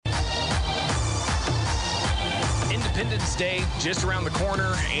Independence Day just around the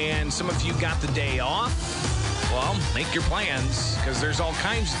corner, and some of you got the day off. Well, make your plans, because there's all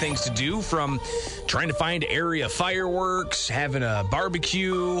kinds of things to do, from trying to find area fireworks, having a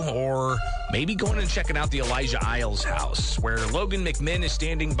barbecue, or maybe going and checking out the Elijah Isles house, where Logan McMinn is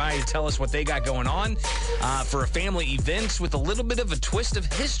standing by to tell us what they got going on for a family event with a little bit of a twist of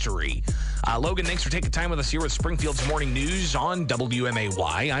history. Logan, thanks for taking time with us here with Springfield's Morning News on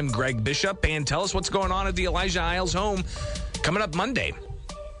WMAY. I'm Greg Bishop, and tell us what's going on at the Elijah Isles home coming up Monday.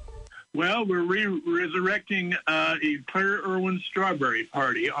 Well, we're resurrecting a Claire Irwin strawberry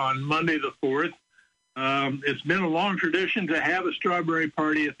party on Monday the 4th. It's been a long tradition to have a strawberry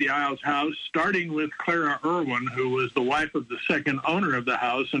party at the Isles house, starting with Clara Irwin, who was the wife of the second owner of the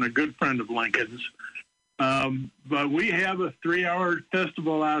house and a good friend of Lincoln's. But we have a 3-hour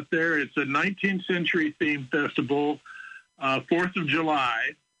festival out there. It's a 19th century themed festival, 4th of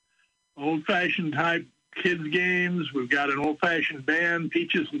July, old-fashioned type kids games. We've got an old-fashioned band.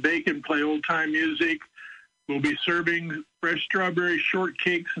 Peaches and Bacon play old-time music. We'll be serving fresh strawberry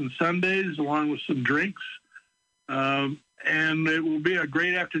shortcakes and sundaes along with some drinks. And it will be a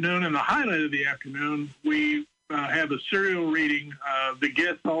great afternoon. And the highlight of the afternoon, we have a serial reading. The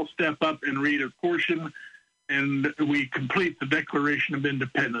guests all step up and read a portion, and we complete the Declaration of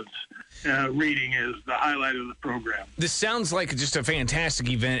Independence. Reading is the highlight of the program. This sounds like just a fantastic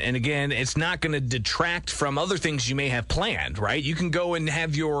event, and again, it's not going to detract from other things you may have planned, right? You can go and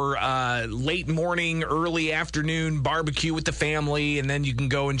have your late morning, early afternoon barbecue with the family, and then you can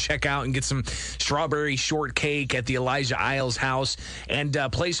go and check out and get some strawberry shortcake at the Elijah Isles house and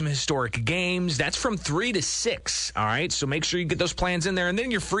play some historic games. That's from 3 to 6, all right? So make sure you get those plans in there, and then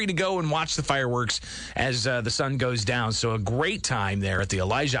you're free to go and watch the fireworks as the sun goes down. So a great time there at the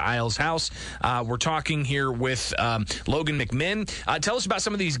Elijah Isles house. We're talking here with Logan McMinn. Tell us about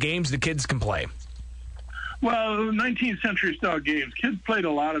some of these games the kids can play. Well, 19th century style games. Kids played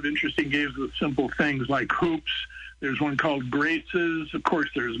a lot of interesting games with simple things like hoops. There's one called Graces. Of course,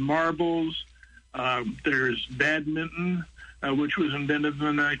 there's marbles. There's badminton, which was invented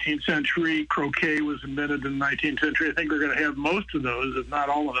in the 19th century. Croquet was invented in the 19th century. I think we're going to have most of those, if not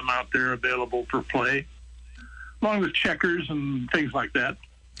all of them, out there available for play, along with checkers and things like that.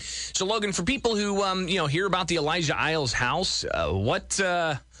 So, Logan, for people who hear about the Elijah Isles house, what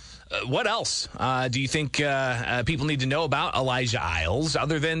else do you think people need to know about Elijah Isles,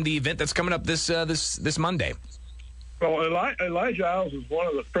 other than the event that's coming up this Monday? Well, Elijah Isles is one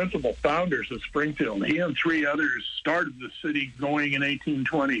of the principal founders of Springfield. He and 3 others started the city going in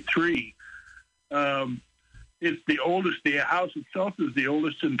 1823. It's the oldest. The house itself is the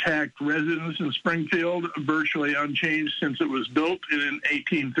oldest intact residence in Springfield, virtually unchanged since it was built in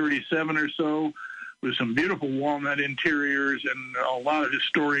 1837 or so, with some beautiful walnut interiors and a lot of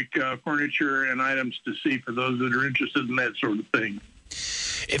historic furniture and items to see for those that are interested in that sort of thing.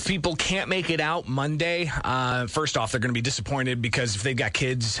 If people can't make it out Monday, first off, they're going to be disappointed, because if they've got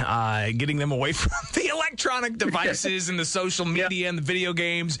kids, getting them away from the electronic devices and the social media and the video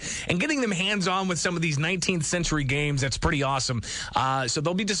games and getting them hands-on with some of these 19th century games, that's pretty awesome. So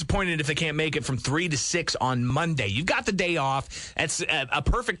they'll be disappointed if they can't make it from 3 to 6 on Monday. You've got the day off. That's a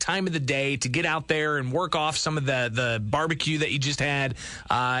perfect time of the day to get out there and work off some of the barbecue that you just had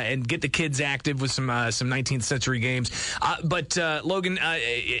and get the kids active with some 19th century games. But Logan,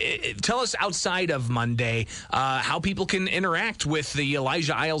 tell us, outside of Monday, how people can interact with the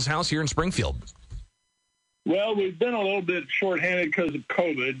Elijah Isles house here in Springfield. Well, we've been a little bit shorthanded because of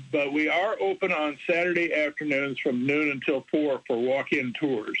COVID, but we are open on Saturday afternoons from noon until 4 for walk-in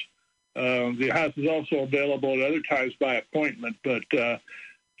tours. The house is also available at other times by appointment, but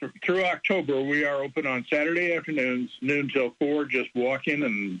through October, we are open on Saturday afternoons, noon till 4. Just walk in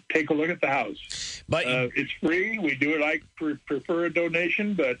and take a look at the house. But it's free. We do it prefer a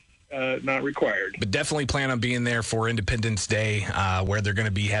donation, but not required. But definitely plan on being there for Independence Day, where they're going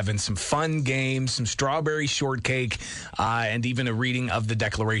to be having some fun games, some strawberry shortcake, and even a reading of the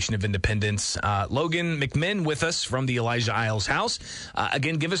Declaration of Independence. Logan McMinn with us from the Elijah Isles house.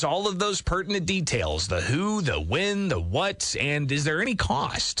 Again, give us all of those pertinent details: the who, the when, the what, and is there any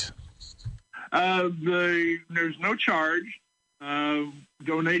cost? There's no charge.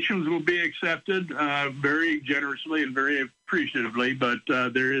 Donations will be accepted very generously and very appreciatively, but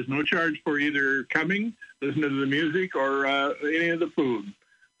there is no charge for either coming, listening to the music, or any of the food.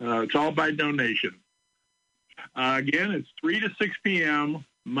 It's all by donation. Again, it's 3 to 6 p.m.,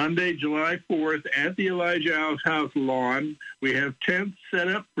 Monday, July 4th, at the Elijah Isles house lawn. We have tents set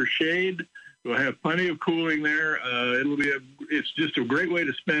up for shade. We'll have plenty of cooling there. It's just a great way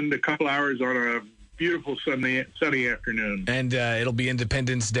to spend a couple hours on a beautiful sunny afternoon. And it'll be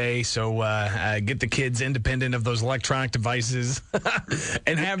Independence Day, so get the kids independent of those electronic devices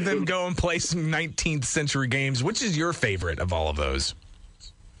and have them go and play some 19th century games. Which is your favorite of all of those?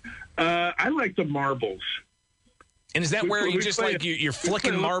 I like the marbles. And is that where you just like you're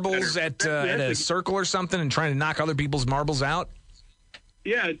flicking marbles at a circle or something and trying to knock other people's marbles out?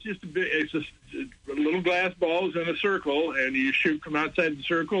 Yeah, it's just it's just little glass balls in a circle, and you shoot from outside the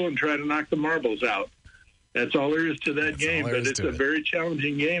circle and try to knock the marbles out. That's all there is to that game, but it's a very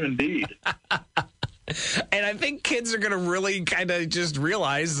challenging game indeed. And I think kids are going to really kind of just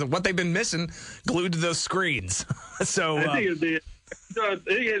realize what they've been missing glued to those screens. So I think it'd be.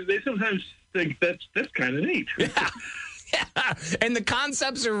 They sometimes think that's kind of neat. Yeah, and the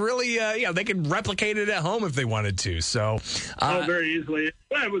concepts are really, they can replicate it at home if they wanted to. So, very easily.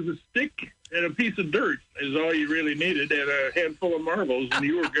 Well, it was a stick and a piece of dirt is all you really needed, and a handful of marbles, and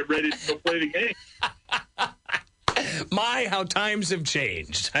you were ready to go play the game. My, how times have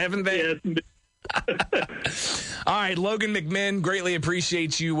changed, haven't they? Yes. All right, Logan McMinn, greatly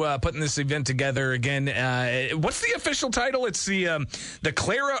appreciate you putting this event together again. What's the official title? It's the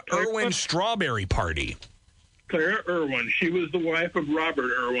Clara Irwin Strawberry Party. Clara Irwin. She was the wife of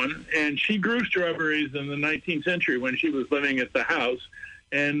Robert Irwin, and she grew strawberries in the 19th century when she was living at the house,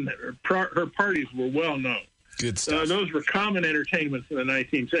 and her parties were well known. Good stuff. Those were common entertainments in the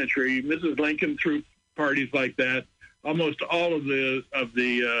 19th century. Mrs. Lincoln threw parties like that. Almost all of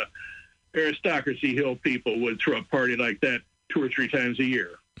the aristocracy hill people would throw a party like that 2 or 3 times a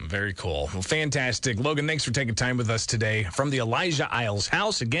year. Very cool. Well, fantastic. Logan, thanks for taking time with us today from the Elijah Isles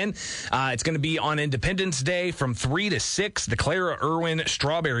house. Again, it's going to be on Independence Day from 3 to 6, the Clara Irwin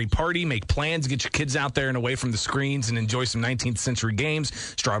Strawberry Party. Make plans, get your kids out there and away from the screens and enjoy some 19th century games,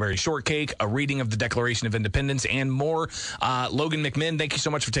 strawberry shortcake, a reading of the Declaration of Independence, and more. Logan McMinn, thank you so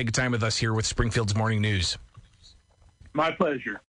much for taking time with us here with Springfield's Morning News. My pleasure.